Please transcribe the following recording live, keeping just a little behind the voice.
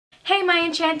Hey my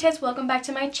enchanteds, welcome back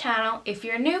to my channel. If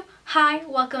you're new, hi,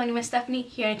 welcome. My name is Stephanie.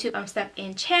 Here on YouTube, I'm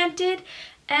stephNchanted.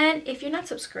 And if you're not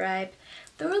subscribed,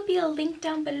 there will be a link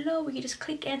down below where you just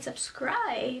click and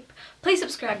subscribe. Please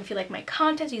subscribe if you like my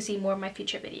content so you see more of my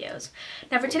future videos.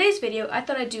 Now for today's video, I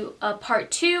thought I'd do a part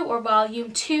 2 or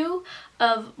volume 2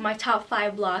 of my top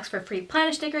 5 blogs for free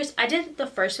planner stickers. I did the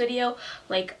first video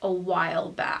like a while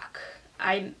back.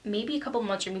 Maybe a couple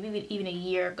months or maybe even a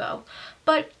year ago,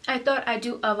 but I thought I'd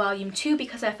do a volume 2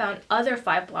 because I found other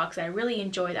 5 blogs that I really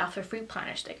enjoyed after free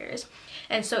planner stickers.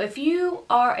 And so if you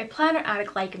are a planner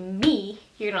addict like me,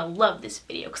 you're gonna love this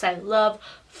video because I love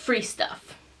free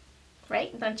stuff,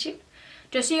 right? Don't you?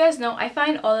 Just so you guys know, I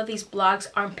find all of these blogs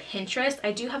on Pinterest.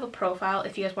 I do have a profile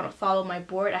if you guys want to follow my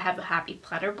board. I have a happy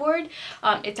planner board.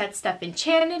 It's at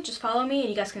stephNchanted. Just follow me and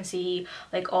you guys can see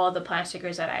like all the planner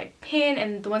stickers that I pin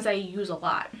and the ones that I use a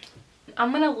lot.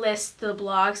 I'm going to list the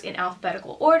blogs in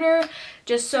alphabetical order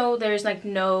just so there's like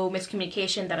no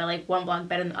miscommunication that I like one blog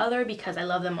better than the other because I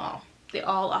love them all. They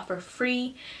all offer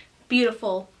free,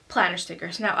 beautiful planner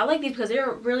stickers. Now I like these because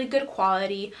they're really good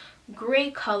quality,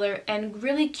 great color, and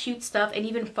really cute stuff, and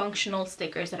even functional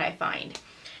stickers that I find.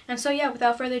 And so yeah,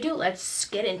 without further ado, let's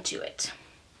get into it.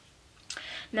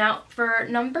 Now for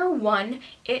number 1,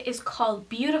 it is called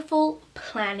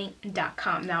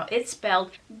beautifulplanning.com. Now it's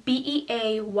spelled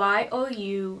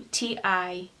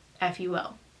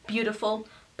BEAYOUTIFUL,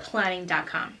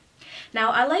 beautifulplanning.com.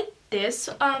 Now I like this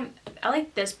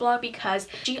blog because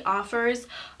she offers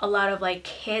a lot of like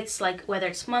kits, like whether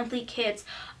it's monthly kits,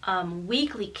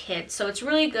 weekly kits, so it's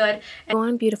really good. And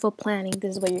on Beautiful Planning,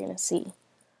 this is what you're gonna see.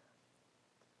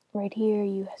 Right here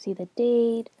you see the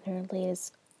date and her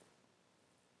latest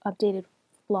updated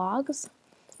blogs.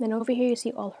 Then over here you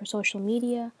see all her social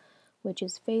media, which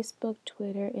is Facebook,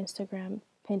 Twitter, Instagram,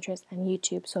 Pinterest, and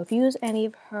YouTube. So if you use any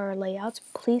of her layouts,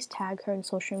 please tag her in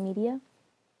social media.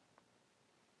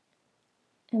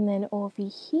 And then over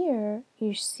here,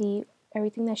 you see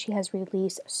everything that she has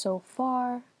released so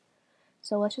far.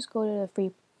 So let's just go to the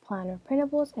free planner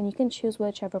printables, and you can choose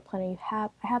whichever planner you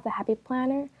have. I have the Happy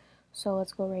Planner, so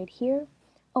let's go right here.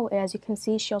 Oh, as you can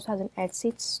see, she also has an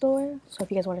Etsy store. So if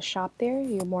you guys want to shop there,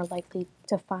 you're more likely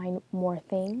to find more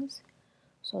things.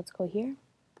 So let's go here.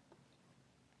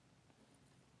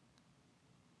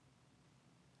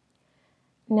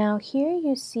 Now here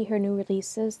you see her new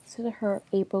releases. This is her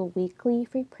April weekly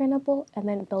free printable, and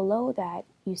then below that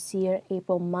you see her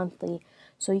April monthly.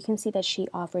 So you can see that she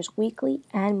offers weekly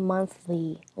and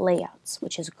monthly layouts,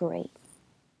 which is great.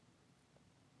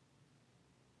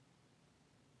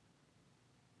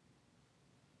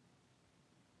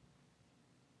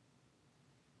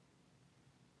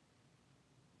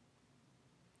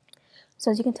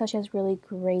 So as you can tell, she has really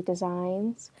great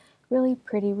designs. Really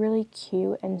pretty, really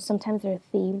cute, and sometimes they're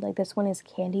themed. Like this one is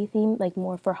candy themed, like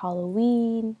more for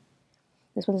Halloween.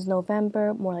 This one is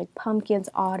November, more like pumpkins,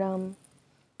 autumn.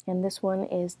 And this one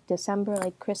is December,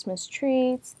 like Christmas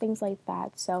treats, things like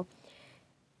that. So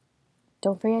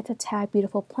don't forget to tag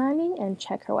Beautiful Planning and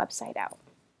check her website out.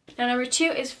 Now number 2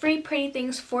 is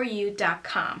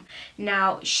freeprettythingsforyou.com.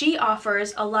 Now she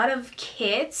offers a lot of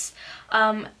kits.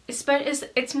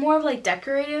 It's more of like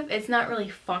decorative. It's not really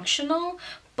functional.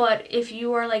 But if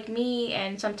you are like me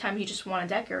and sometimes you just want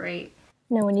to decorate.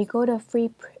 Now when you go to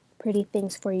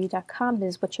freeprettythingsforyou.com,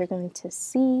 this is what you're going to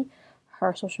see.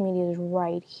 Her social media is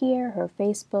right here. Her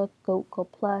Facebook, Google+,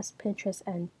 Pinterest,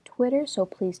 and Twitter. So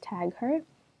please tag her.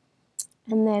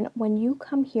 And then when you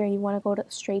come here and you want to go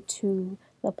straight to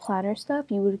the planner stuff,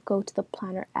 you would go to the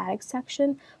planner addict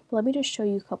section. But let me just show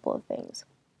you a couple of things.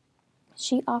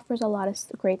 She offers a lot of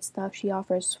great stuff. She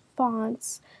offers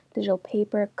fonts, digital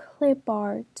paper, clip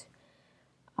art,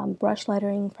 brush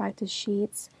lettering, practice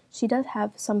sheets. She does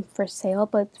have some for sale,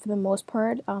 but for the most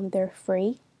part, they're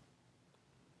free.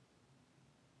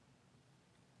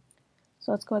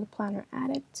 So let's go to Planner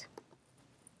Addict.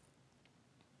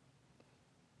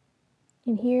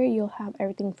 And here you'll have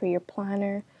everything for your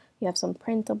planner. You have some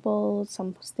printables,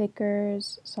 some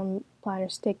stickers, some planner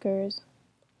stickers.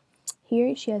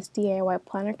 Here she has DIY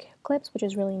planner clips, which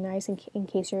is really nice in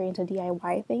case you're into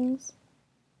DIY things.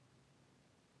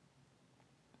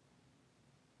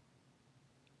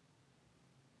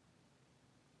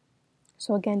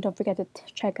 So again, don't forget to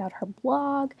check out her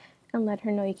blog and let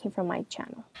her know you came from my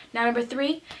channel. Now number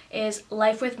 3 is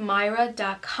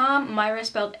lifewithmyra.com. Myra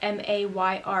spelled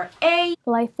M-A-Y-R-A.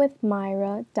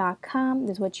 Lifewithmyra.com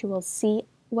is what you will see.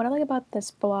 What I like about this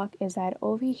blog is that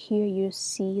over here you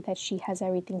see that she has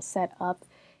everything set up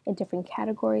in different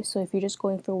categories. So if you're just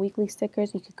going for weekly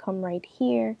stickers, you could come right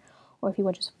here, or if you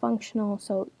want just functional,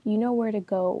 so you know where to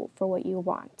go for what you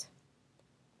want.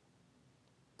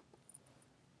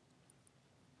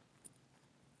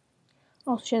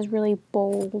 Also, she has really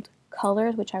bold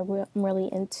colors, which I'm really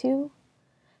into.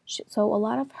 So a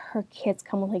lot of her kits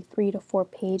come with like 3 to 4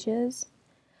 pages.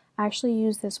 I actually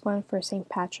used this one for St.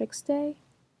 Patrick's Day.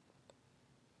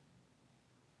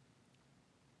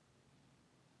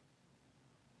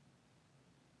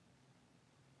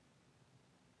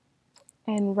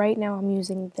 And right now I'm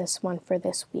using this one for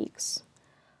this week's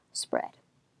spread.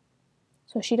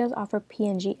 So she does offer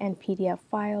PNG and PDF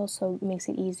files, so it makes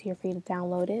it easier for you to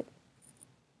download it.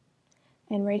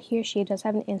 And right here, she does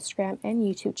have an Instagram and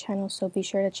YouTube channel, so be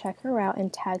sure to check her out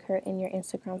and tag her in your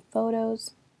Instagram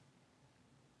photos.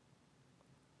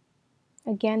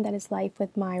 Again, that is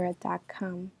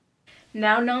lifewithmyra.com.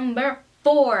 Now number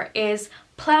 4 is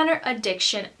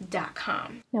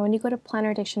planneraddiction.com. Now when you go to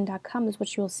planneraddiction.com is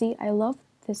what you will see. I love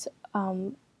this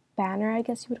banner, I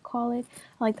guess you would call it.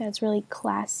 I like that it's really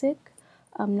classic,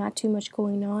 not too much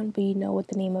going on, but you know what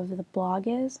the name of the blog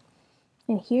is.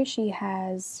 And here she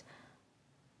has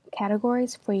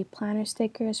categories: free planner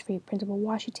stickers, free printable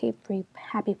washi tape, free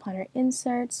happy planner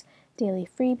inserts, daily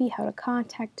freebie, how to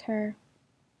contact her.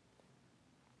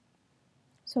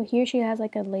 So here she has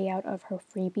like a layout of her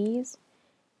freebies.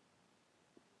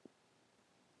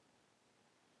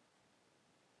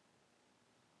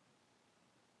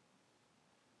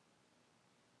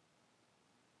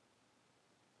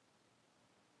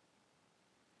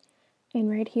 And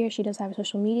right here, she does have a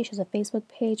social media. She has a Facebook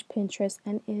page, Pinterest,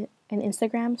 and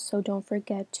Instagram, so don't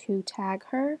forget to tag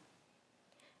her.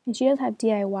 And she does have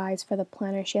DIYs for the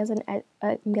planner. She has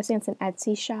I'm guessing it's an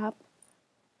Etsy shop.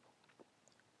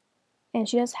 And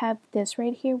she does have this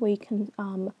right here where you can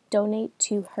donate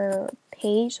to her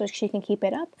page so she can keep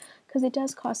it up, because it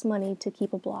does cost money to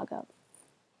keep a blog up.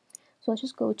 So let's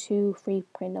just go to free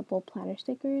printable planner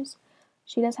stickers.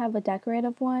 She does have a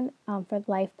decorative one for the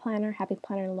Life Planner, Happy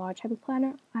Planner, and Large Happy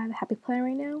Planner. I have a Happy Planner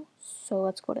right now, so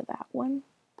let's go to that one.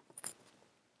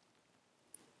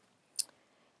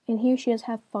 And here she does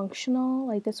have functional,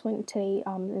 like this one today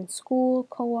in school,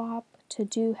 co-op,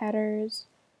 to-do headers.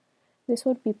 This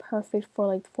would be perfect for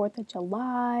like the 4th of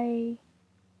July.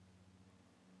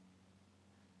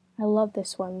 I love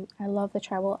this one. I love the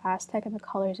tribal Aztec and the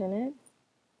colors in it.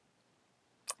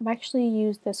 I've actually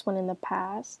used this one in the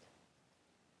past.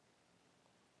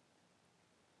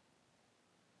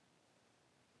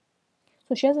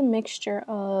 So she has a mixture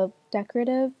of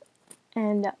decorative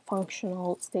and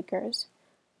functional stickers.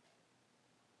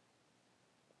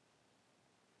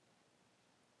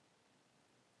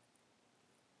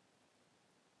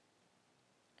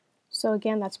 So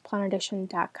again, that's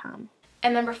planneraddiction.com.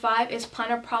 And number 5 is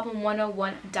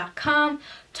plannerproblem101.com.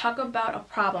 Talk about a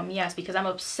problem. Yes, because I'm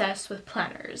obsessed with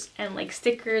planners and like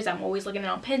stickers. I'm always looking at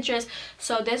it on Pinterest.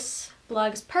 So this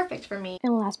blog is perfect for me.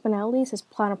 And last but not least is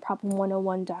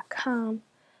plannerproblem101.com.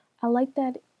 I like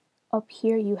that up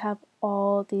here you have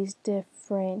all these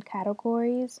different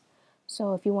categories.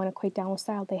 So if you want a quick download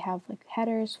style, they have like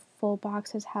headers, full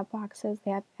boxes, half boxes.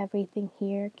 They have everything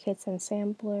here, kits and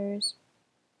samplers.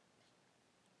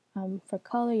 For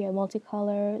color, you have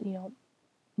multicolor,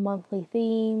 monthly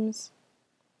themes.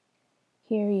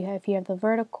 Here you have the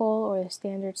vertical or the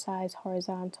standard size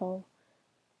horizontal.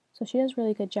 So she does a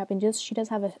really good job, and she does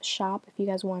have a shop if you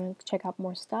guys want to check out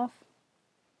more stuff.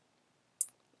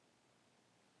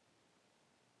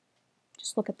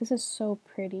 Just look at this, is so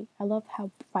pretty. I love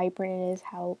how vibrant it is,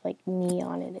 how like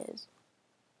neon it is.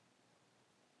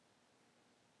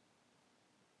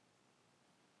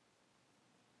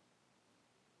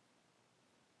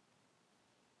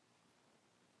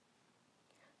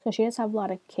 So she does have a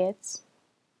lot of kits.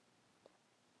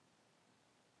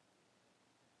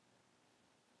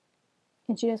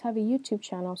 And she does have a YouTube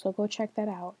channel, so go check that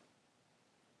out.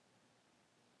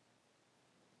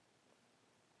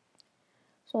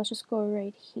 So let's just go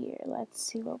right here. Let's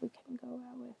see what we can go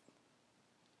out with.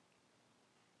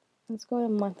 Let's go to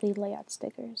monthly layout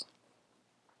stickers.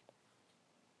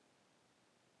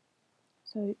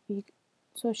 So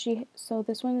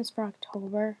this one is for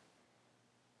October.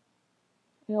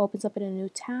 It opens up in a new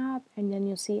tab, and then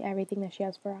you'll see everything that she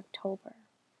has for October.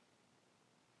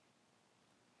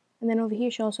 And then over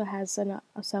here, she also has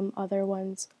some other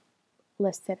ones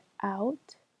listed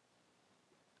out.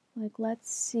 Like,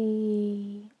 let's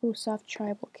see. Ooh, soft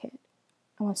tribal kit.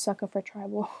 I'm a sucker for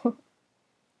tribal. So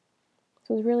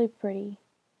it's really pretty.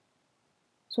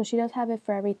 So she does have it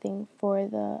for everything, for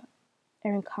the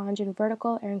Erin Condren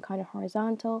vertical, Erin Condren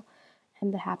horizontal,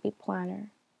 and the Happy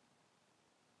Planner.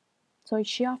 So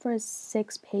she offers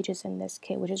 6 pages in this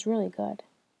kit, which is really good.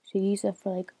 So you use it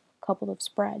for like a couple of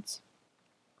spreads.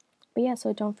 But yeah,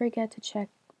 so don't forget to check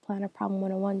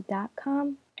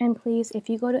plannerproblem101.com. And please, if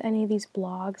you go to any of these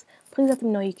blogs, please let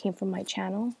them know you came from my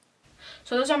channel.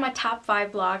 So those are my top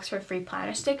 5 blogs for free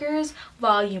planner stickers,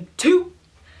 volume 2.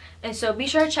 And so be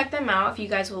sure to check them out if you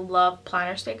guys will love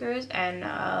planner stickers. And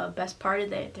best part is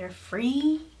that they're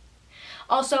free.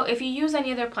 Also, if you use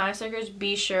any of their planner stickers,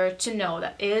 be sure to know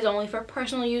that it is only for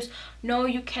personal use. No,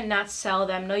 you cannot sell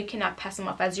them. No, you cannot pass them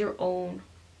off as your own.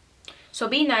 So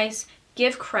be nice,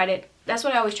 give credit. That's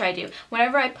what I always try to do.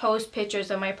 Whenever I post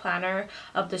pictures of my planner,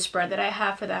 of the spread that I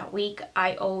have for that week,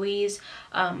 I always,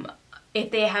 if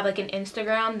they have like an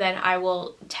Instagram, then I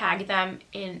will tag them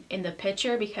in the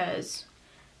picture, because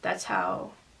that's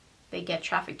how they get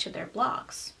traffic to their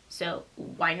blogs. So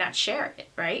why not share it,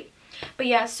 right? But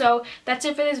yeah, so that's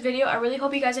it for this video. I really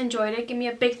hope you guys enjoyed it. Give me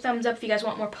a big thumbs up if you guys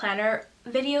want more planner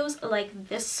videos like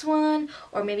this one,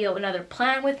 or maybe another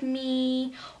plan with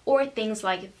me, or things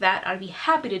like that. I'd be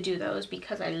happy to do those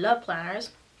because I love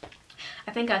planners.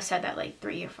 I think I've said that like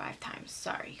 3 or 5 times.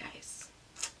 Sorry, guys.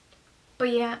 But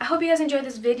yeah, I hope you guys enjoyed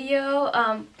this video.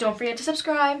 Don't forget to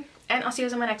subscribe, and I'll see you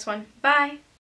guys in my next one. Bye!